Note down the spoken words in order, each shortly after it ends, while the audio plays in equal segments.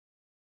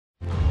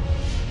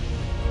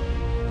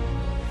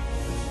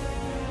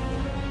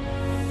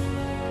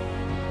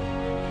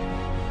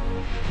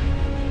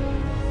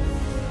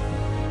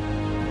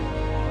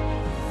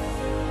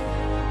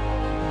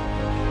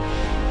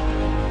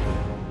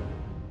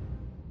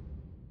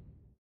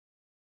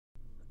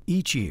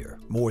Each year,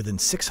 more than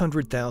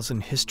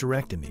 600,000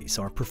 hysterectomies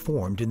are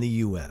performed in the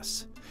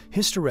U.S.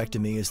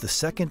 Hysterectomy is the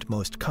second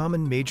most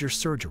common major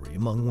surgery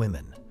among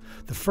women,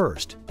 the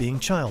first being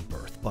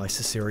childbirth by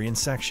cesarean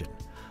section.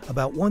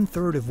 About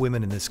 1/3 of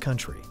women in this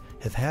country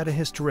have had a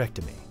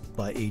hysterectomy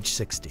by age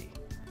 60.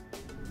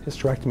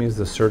 Hysterectomy is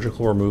the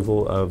surgical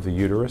removal of the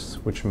uterus,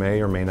 which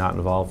may or may not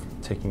involve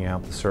taking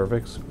out the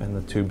cervix and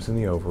the tubes in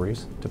the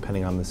ovaries,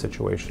 depending on the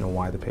situation and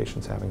why the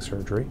patient's having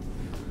surgery.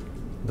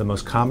 The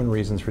most common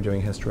reasons for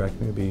doing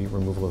hysterectomy would be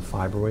removal of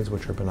fibroids,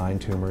 which are benign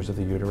tumors of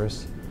the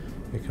uterus.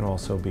 It can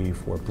also be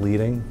for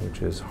bleeding,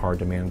 which is hard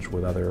to manage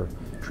with other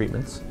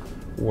treatments,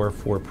 or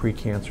for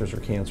precancers or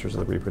cancers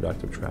of the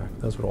reproductive tract.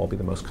 Those would all be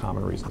the most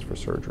common reasons for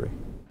surgery.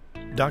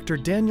 Dr.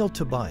 Daniel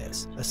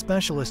Tobias, a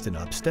specialist in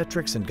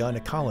obstetrics and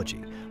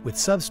gynecology with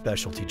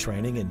subspecialty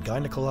training in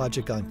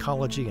gynecologic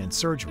oncology and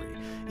surgery,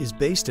 is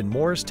based in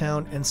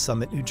Morristown and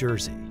Summit, New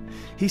Jersey.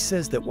 He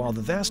says that while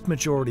the vast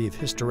majority of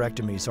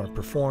hysterectomies are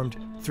performed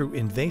through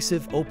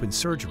invasive open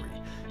surgery,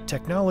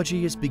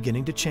 technology is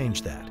beginning to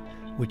change that,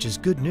 which is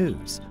good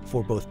news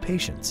for both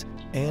patients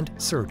and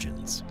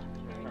surgeons.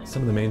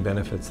 Some of the main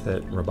benefits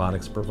that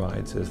robotics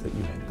provides is that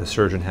the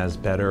surgeon has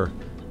better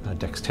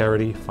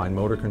dexterity, fine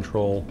motor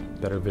control,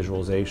 better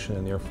visualization,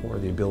 and therefore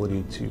the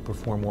ability to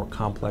perform more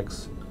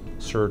complex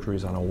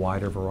surgeries on a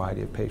wider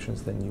variety of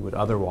patients than you would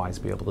otherwise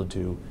be able to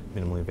do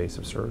minimally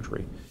invasive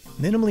surgery.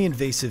 Minimally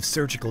invasive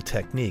surgical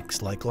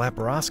techniques like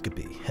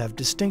laparoscopy have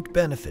distinct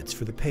benefits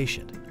for the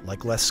patient,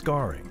 like less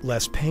scarring,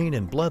 less pain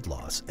and blood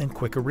loss, and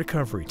quicker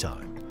recovery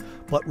time.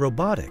 But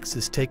robotics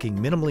is taking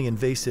minimally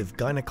invasive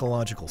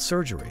gynecological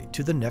surgery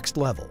to the next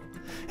level.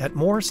 At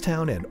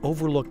Morristown and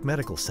Overlook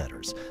medical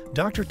centers,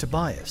 Dr.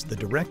 Tobias, the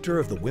director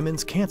of the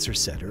Women's Cancer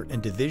Center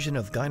and Division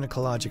of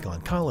Gynecologic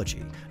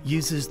Oncology,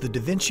 uses the Da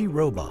Vinci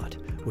robot,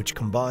 which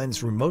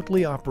combines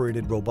remotely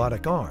operated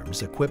robotic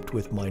arms equipped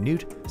with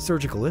minute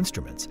surgical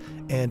instruments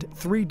and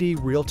 3D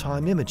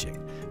real-time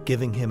imaging,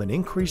 giving him an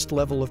increased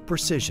level of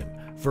precision,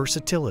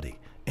 versatility,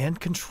 and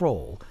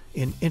control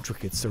in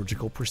intricate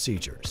surgical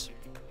procedures.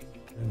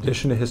 In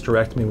addition to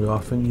hysterectomy, we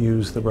often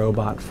use the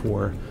robot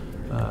for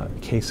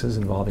cases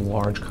involving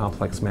large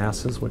complex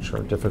masses which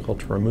are difficult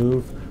to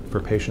remove, for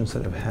patients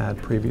that have had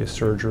previous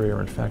surgery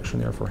or infection,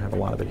 therefore have a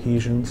lot of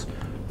adhesions,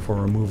 for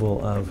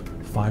removal of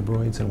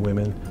fibroids in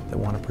women that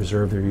want to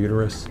preserve their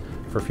uterus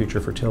for future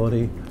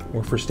fertility,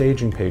 or for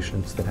staging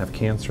patients that have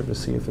cancer to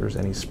see if there's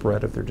any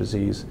spread of their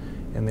disease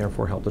and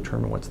therefore help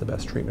determine what's the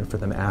best treatment for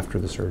them after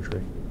the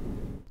surgery.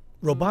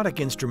 Robotic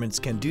instruments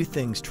can do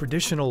things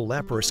traditional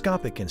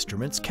laparoscopic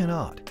instruments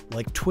cannot,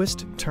 like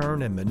twist,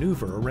 turn, and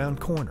maneuver around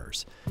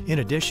corners. In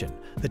addition,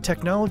 the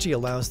technology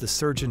allows the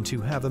surgeon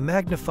to have a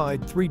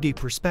magnified 3D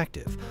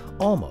perspective,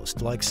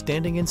 almost like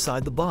standing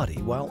inside the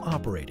body while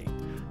operating.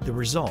 The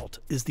result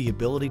is the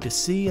ability to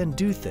see and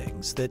do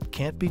things that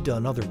can't be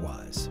done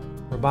otherwise.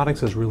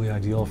 Robotics is really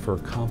ideal for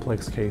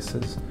complex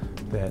cases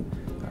that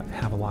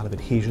have a lot of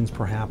adhesions,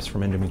 perhaps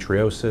from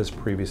endometriosis,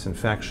 previous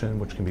infection,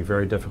 which can be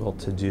very difficult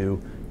to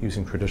do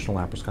using traditional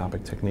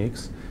laparoscopic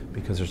techniques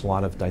because there's a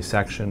lot of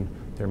dissection.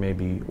 There may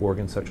be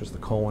organs such as the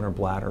colon or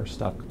bladder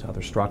stuck to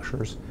other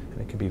structures,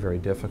 and it can be very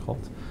difficult.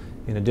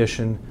 In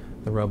addition,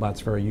 the robot's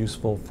very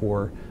useful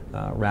for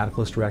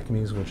radical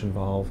hysterectomies, which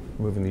involve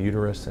removing the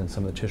uterus and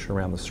some of the tissue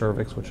around the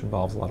cervix, which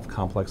involves a lot of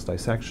complex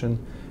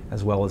dissection,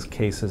 as well as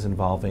cases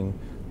involving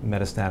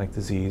metastatic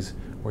disease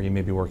where you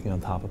may be working on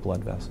top of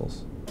blood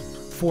vessels.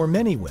 For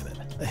many women,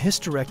 a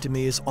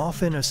hysterectomy is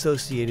often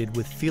associated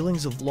with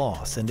feelings of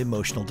loss and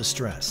emotional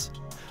distress.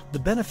 The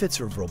benefits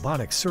of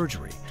robotic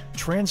surgery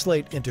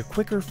translate into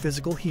quicker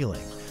physical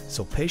healing,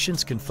 so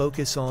patients can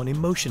focus on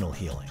emotional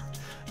healing.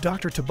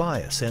 Dr.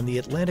 Tobias and the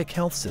Atlantic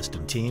Health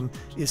System team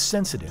is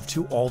sensitive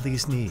to all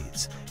these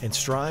needs and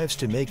strives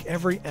to make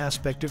every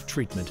aspect of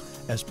treatment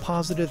as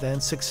positive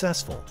and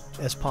successful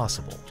as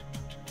possible.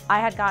 I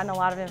had gotten a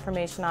lot of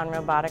information on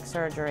robotic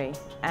surgery,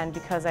 and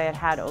because I had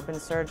had open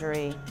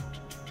surgery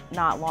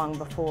not long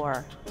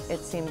before, it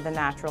seemed the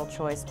natural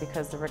choice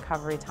because the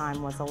recovery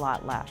time was a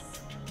lot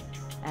less.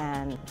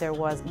 And there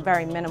was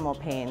very minimal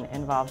pain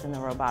involved in the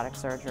robotic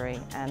surgery,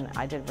 and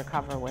I did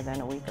recover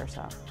within a week or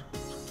so.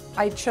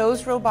 I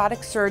chose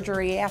robotic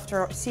surgery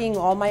after seeing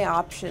all my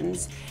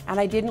options, and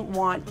I didn't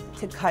want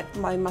to cut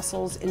my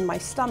muscles in my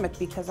stomach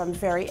because I'm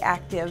very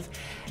active,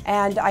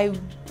 and I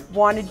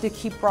wanted to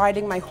keep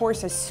riding my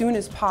horse as soon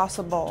as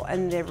possible,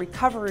 and the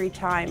recovery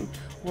time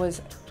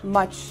was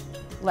much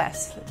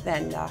less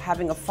than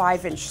having a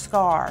 5-inch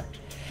scar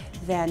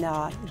than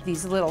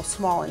these little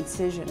small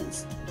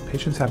incisions.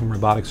 Patients having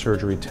robotic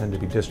surgery tend to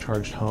be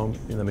discharged home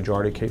in the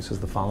majority of cases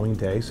the following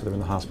day, so they're in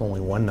the hospital only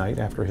one night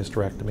after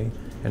hysterectomy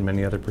and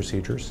many other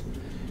procedures.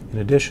 In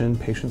addition,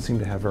 patients seem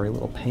to have very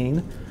little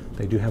pain.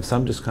 They do have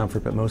some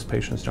discomfort, but most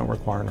patients don't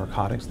require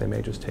narcotics. They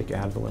may just take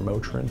Advil or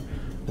Motrin,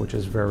 which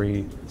is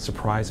very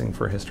surprising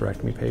for a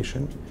hysterectomy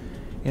patient.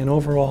 And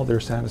overall, their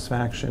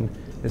satisfaction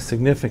is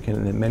significant,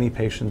 and that many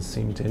patients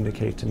seem to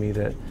indicate to me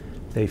that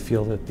they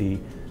feel that the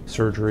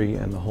surgery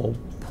and the whole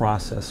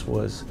process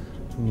was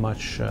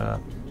much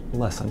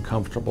less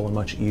uncomfortable and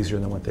much easier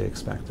than what they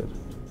expected.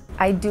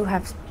 I do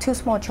have 2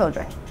 small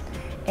children,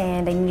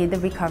 and I need the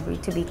recovery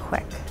to be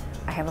quick.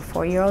 I have a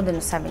 4-year-old and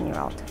a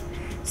 7-year-old.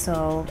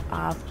 So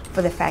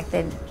for the fact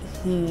that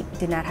he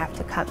did not have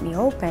to cut me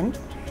open,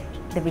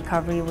 the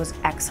recovery was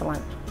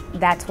excellent.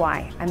 That's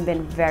why I've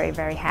been very,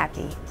 very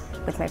happy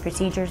with my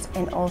procedures,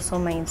 and also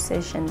my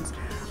incisions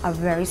are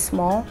very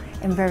small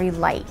and very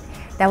light.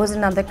 That was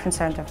another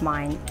concern of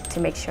mine, to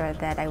make sure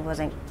that I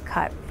wasn't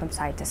cut from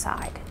side to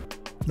side.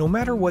 No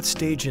matter what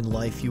stage in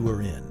life you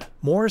are in,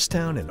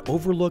 Morristown and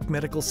Overlook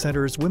Medical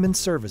Center's Women's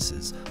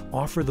Services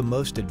offer the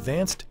most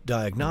advanced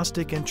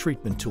diagnostic and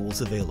treatment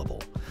tools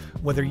available.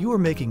 Whether you are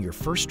making your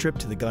first trip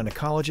to the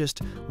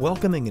gynecologist,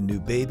 welcoming a new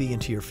baby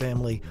into your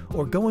family,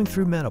 or going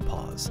through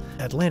menopause,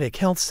 Atlantic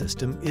Health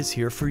System is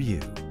here for you.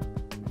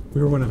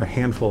 We were one of a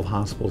handful of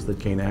hospitals that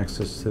gained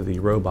access to the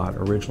robot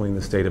originally in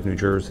the state of New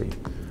Jersey.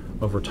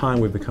 Over time,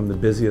 we've become the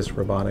busiest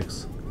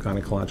robotics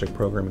gynecologic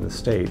program in the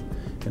state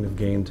and have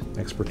gained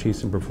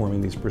expertise in performing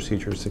these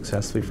procedures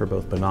successfully for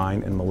both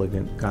benign and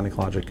malignant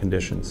gynecologic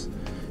conditions.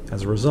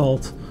 As a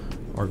result,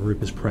 our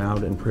group is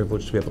proud and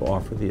privileged to be able to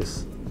offer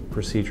these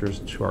procedures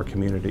to our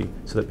community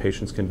so that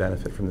patients can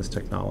benefit from this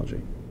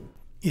technology.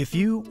 If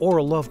you or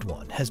a loved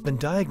one has been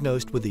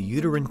diagnosed with a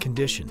uterine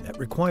condition that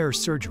requires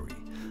surgery,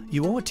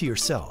 you owe it to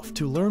yourself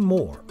to learn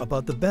more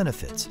about the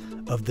benefits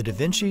of the Da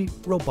Vinci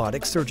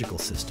robotic surgical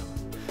system.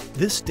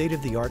 This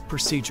state-of-the-art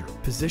procedure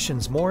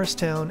positions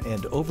Morristown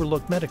and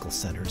Overlook Medical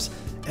Centers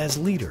as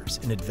leaders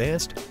in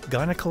advanced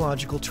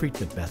gynecological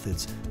treatment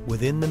methods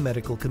within the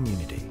medical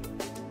community.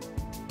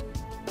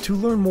 To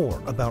learn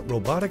more about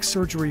robotic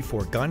surgery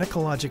for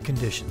gynecologic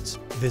conditions,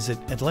 visit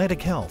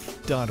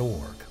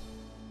atlantichealth.org.